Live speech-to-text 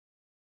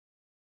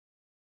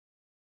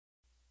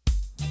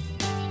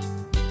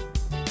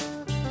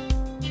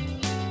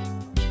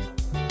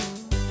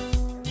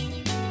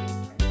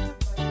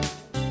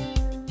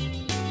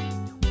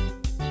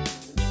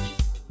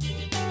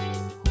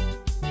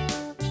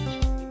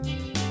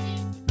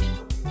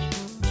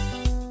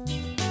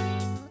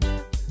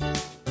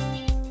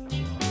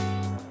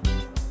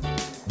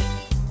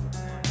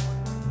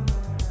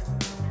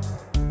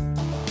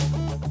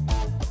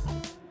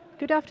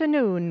Good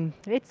afternoon.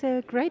 It's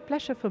a great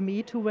pleasure for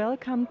me to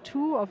welcome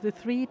two of the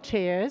three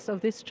chairs of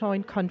this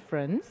joint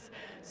conference.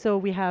 So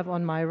we have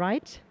on my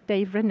right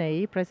Dave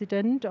Renee,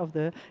 President of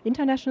the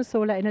International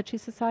Solar Energy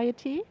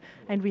Society,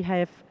 and we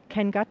have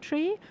Ken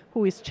Guthrie,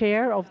 who is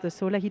Chair of the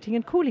Solar Heating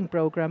and Cooling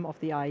Program of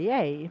the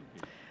IEA.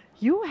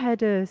 You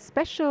had a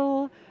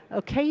special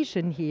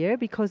occasion here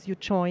because you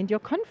joined your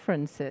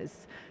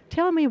conferences.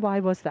 Tell me, why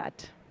was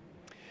that?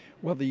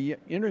 Well, the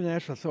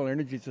International Solar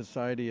Energy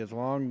Society has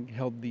long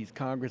held these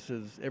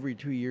congresses every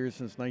 2 years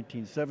since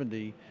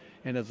 1970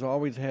 and has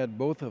always had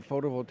both a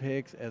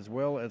photovoltaics as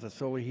well as a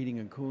solar heating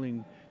and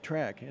cooling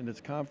track in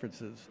its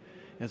conferences.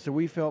 And so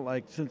we felt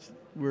like, since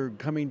we're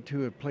coming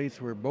to a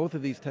place where both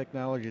of these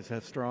technologies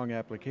have strong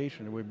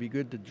application, it would be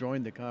good to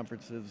join the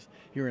conferences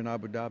here in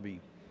Abu Dhabi.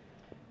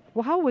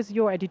 Well, how was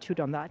your attitude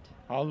on that?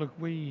 Oh, look,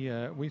 we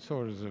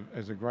saw it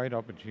as a great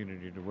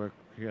opportunity to work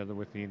together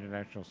with the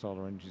International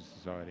Solar Energy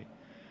Society,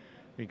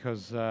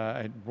 because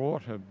it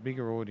brought a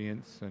bigger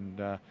audience and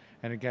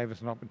it gave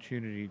us an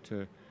opportunity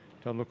to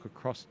look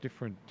across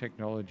different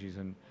technologies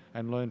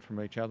and learn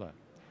from each other.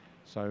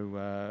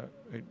 So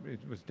it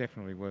was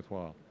definitely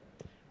worthwhile.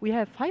 We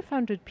have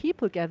 500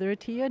 people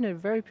gathered here in a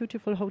very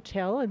beautiful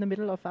hotel in the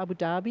middle of Abu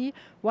Dhabi.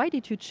 Why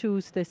did you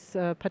choose this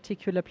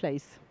particular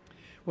place?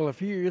 Well, a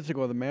few years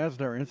ago, the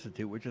Masdar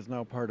Institute, which is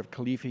now part of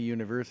Khalifa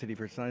University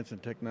for Science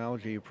and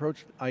Technology,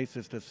 approached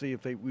ISIS to see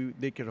if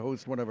they could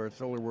host one of our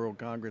Solar World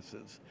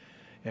Congresses.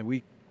 And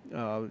we,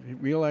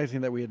 realizing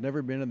that we had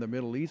never been in the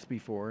Middle East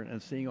before and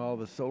seeing all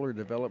the solar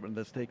development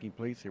that's taking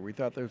place here, we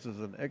thought this was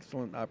an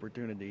excellent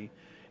opportunity,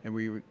 and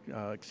we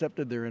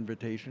accepted their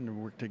invitation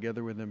and worked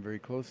together with them very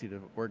closely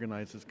to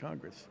organize this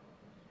Congress.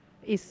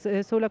 Is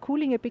solar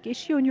cooling a big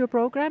issue in your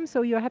program,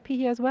 so you're happy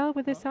here as well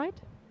with this site?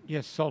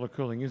 Yes, solar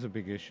cooling is a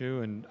big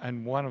issue,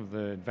 and one of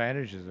the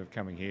advantages of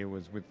coming here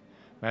was with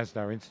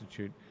Masdar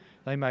Institute.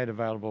 They made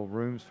available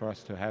rooms for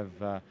us to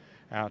have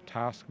our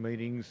task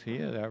meetings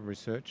here, our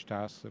research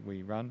tasks that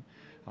we run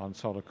on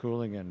solar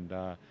cooling and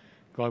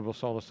global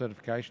solar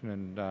certification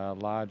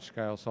and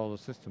large-scale solar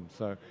systems.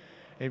 So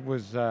it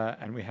was,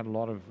 and we had a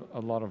lot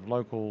of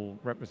local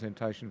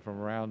representation from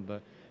around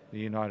the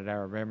United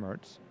Arab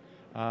Emirates.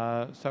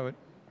 So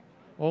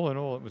all in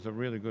all, it was a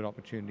really good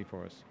opportunity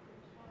for us.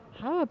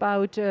 How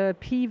about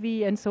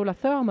PV and solar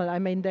thermal? I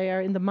mean, they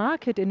are in the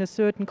market in a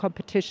certain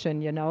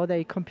competition, you know.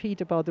 They compete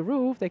about the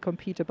roof, they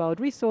compete about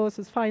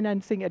resources,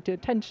 financing,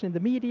 attention in the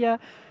media.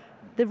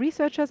 The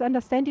researchers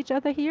understand each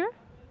other here?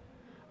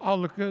 Oh,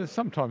 look,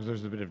 sometimes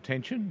there's a bit of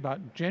tension,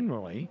 but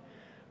generally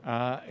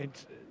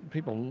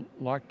people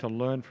like to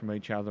learn from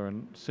each other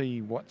and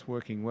see what's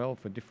working well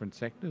for different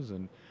sectors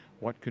and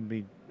what could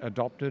be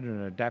adopted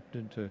and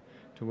adapted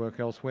to work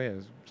elsewhere,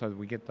 so that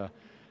we get the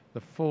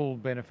full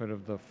benefit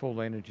of the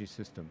full energy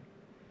system.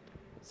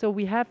 So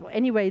we have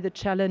anyway the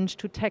challenge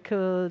to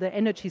tackle the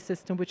energy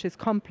system, which is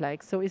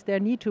complex. So is there a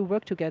need to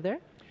work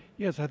together?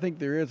 Yes, I think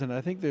there is, and I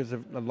think there's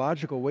a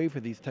logical way for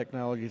these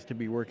technologies to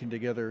be working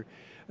together.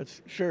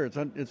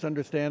 It's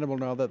understandable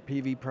now that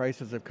PV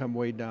prices have come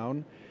way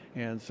down,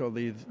 and so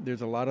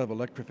there's a lot of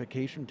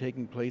electrification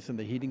taking place in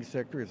the heating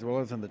sector as well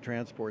as in the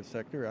transport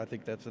sector. I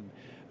think that's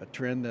a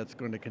trend that's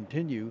going to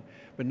continue,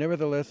 but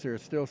nevertheless there are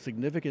still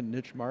significant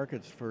niche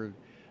markets for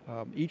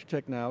each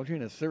technology,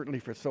 and it's certainly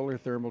for solar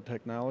thermal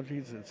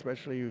technologies,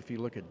 especially if you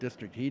look at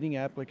district heating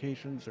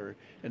applications or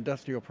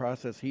industrial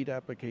process heat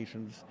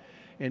applications.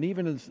 And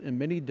even in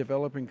many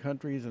developing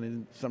countries, and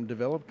in some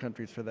developed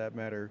countries for that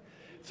matter,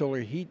 solar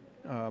heat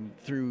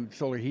through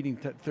solar heating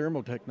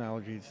thermal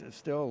technologies is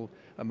still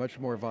a much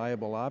more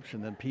viable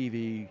option than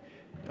PV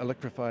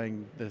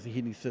electrifying the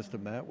heating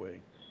system that way.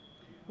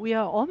 We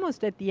are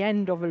almost at the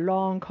end of a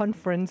long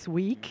conference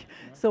week.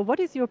 So what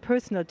is your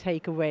personal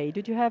takeaway?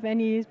 Did you have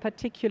any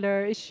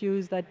particular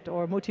issues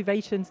or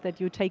motivations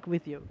that you take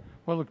with you?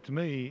 Well, look, to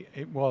me,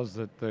 it was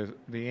that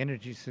the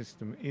energy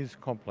system is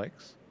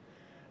complex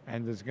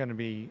and there's going to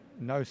be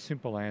no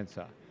simple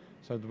answer.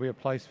 So there'll be a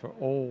place for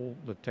all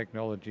the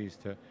technologies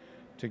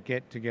to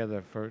get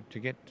together,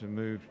 to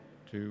move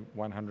to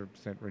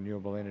 100%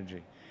 renewable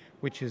energy,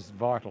 which is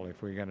vital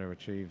if we're going to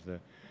achieve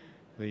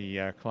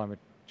the climate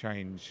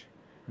change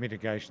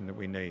mitigation that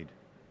we need.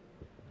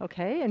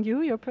 Okay, and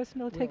your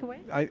personal takeaway?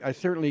 I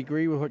certainly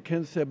agree with what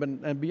Ken said,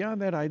 and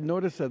beyond that, I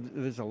noticed that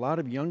there's a lot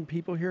of young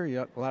people here,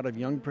 a lot of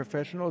young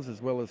professionals as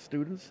well as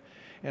students,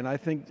 and I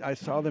think I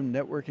saw them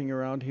networking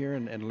around here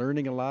and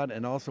learning a lot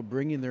and also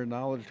bringing their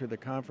knowledge to the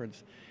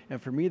conference.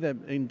 And for me, that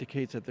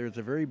indicates that there's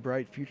a very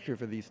bright future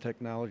for these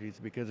technologies,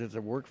 because it's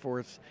a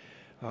workforce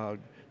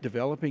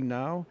developing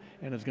now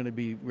and is going to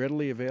be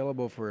readily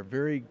available for a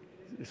very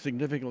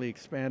significantly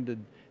expanded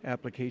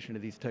application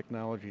of these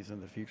technologies in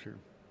the future.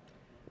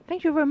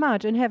 Thank you very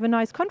much, and have a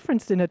nice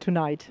conference dinner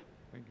tonight.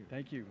 Thank you.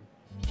 Thank you.